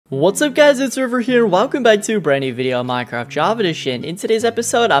What's up guys, it's River here and welcome back to a brand new video on Minecraft Java Edition. In today's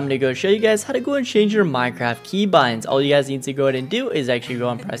episode, I'm going to go show you guys how to go and change your Minecraft keybinds. All you guys need to go ahead and do is actually go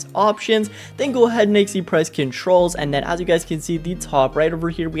and press options, then go ahead and actually press controls, and then as you guys can see at the top right over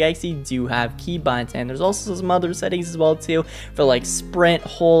here, we actually do have keybinds, and there's also some other settings as well too for like sprint,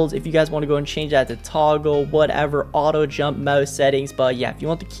 hold, if you guys want to go and change that to toggle, whatever, auto jump, mouse settings. But yeah, if you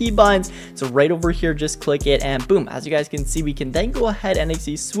want the keybinds, so right over here, just click it and boom, as you guys can see, we can then go ahead and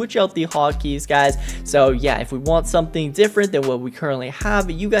actually switch out the hotkeys, guys. So yeah, if we want something different than what we currently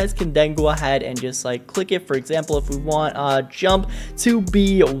have, you guys can then go ahead and just like click it. For example, if we want jump to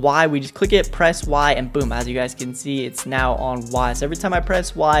be Y, we just click it, press Y, and boom, as you guys can see, it's now on Y. So every time I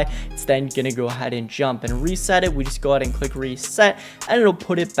press Y, it's then gonna go ahead and jump. And reset it, we just go ahead and click reset, and it'll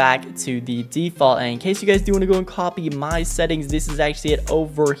put it back to the default. And in case you guys do want to go and copy my settings, this is actually it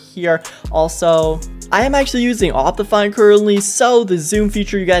over here. Also, I am actually using Optifine currently, so the zoom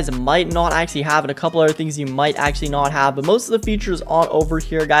feature you guys might not actually have, and a couple other things you might actually not have, but most of the features on over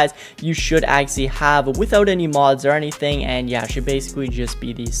here, guys, you should actually have without any mods or anything, and yeah, it should basically just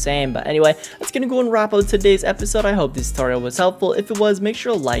be the same. But anyway, that's gonna go and wrap up today's episode. I hope this tutorial was helpful. If it was, make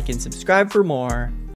sure to like and subscribe for more.